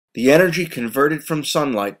The energy converted from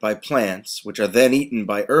sunlight by plants, which are then eaten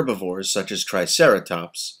by herbivores such as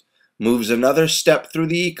triceratops, moves another step through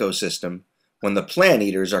the ecosystem when the plant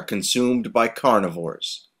eaters are consumed by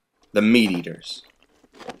carnivores, the meat eaters.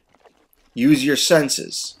 Use your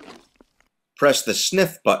senses. Press the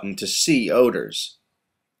sniff button to see odors.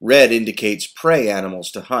 Red indicates prey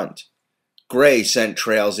animals to hunt. Gray scent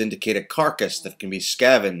trails indicate a carcass that can be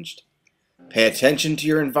scavenged. Pay attention to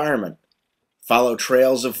your environment. Follow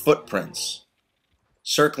trails of footprints.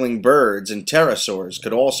 Circling birds and pterosaurs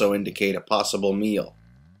could also indicate a possible meal.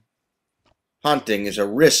 Hunting is a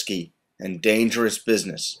risky and dangerous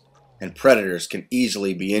business, and predators can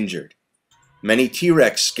easily be injured. Many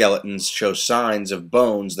T.rex skeletons show signs of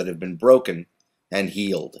bones that have been broken and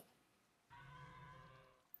healed.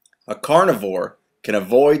 A carnivore can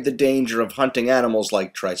avoid the danger of hunting animals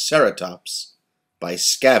like triceratops by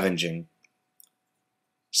scavenging.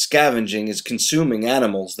 Scavenging is consuming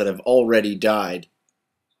animals that have already died.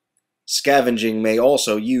 Scavenging may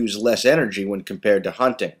also use less energy when compared to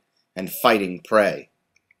hunting and fighting prey.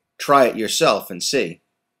 Try it yourself and see.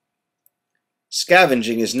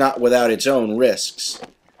 Scavenging is not without its own risks.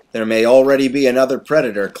 There may already be another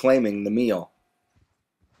predator claiming the meal.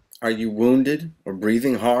 Are you wounded or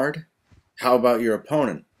breathing hard? How about your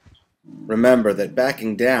opponent? Remember that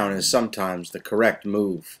backing down is sometimes the correct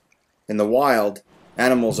move. In the wild,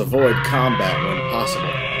 animals avoid combat when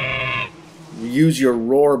possible. Use your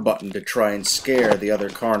roar button to try and scare the other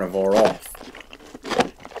carnivore off.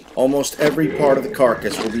 Almost every part of the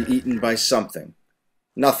carcass will be eaten by something.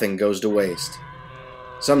 Nothing goes to waste.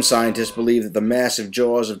 Some scientists believe that the massive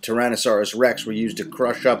jaws of Tyrannosaurus rex were used to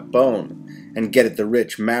crush up bone and get at the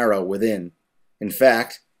rich marrow within. In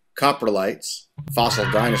fact, coprolites, fossil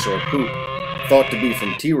dinosaur poop, thought to be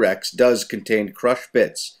from T.rex, does contain crushed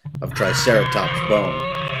bits of Triceratops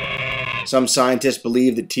bone. Some scientists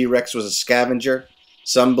believe that T.rex was a scavenger.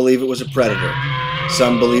 Some believe it was a predator.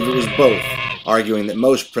 Some believe it was both, arguing that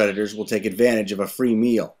most predators will take advantage of a free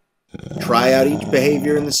meal. Try out each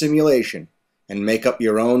behavior in the simulation and make up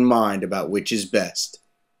your own mind about which is best.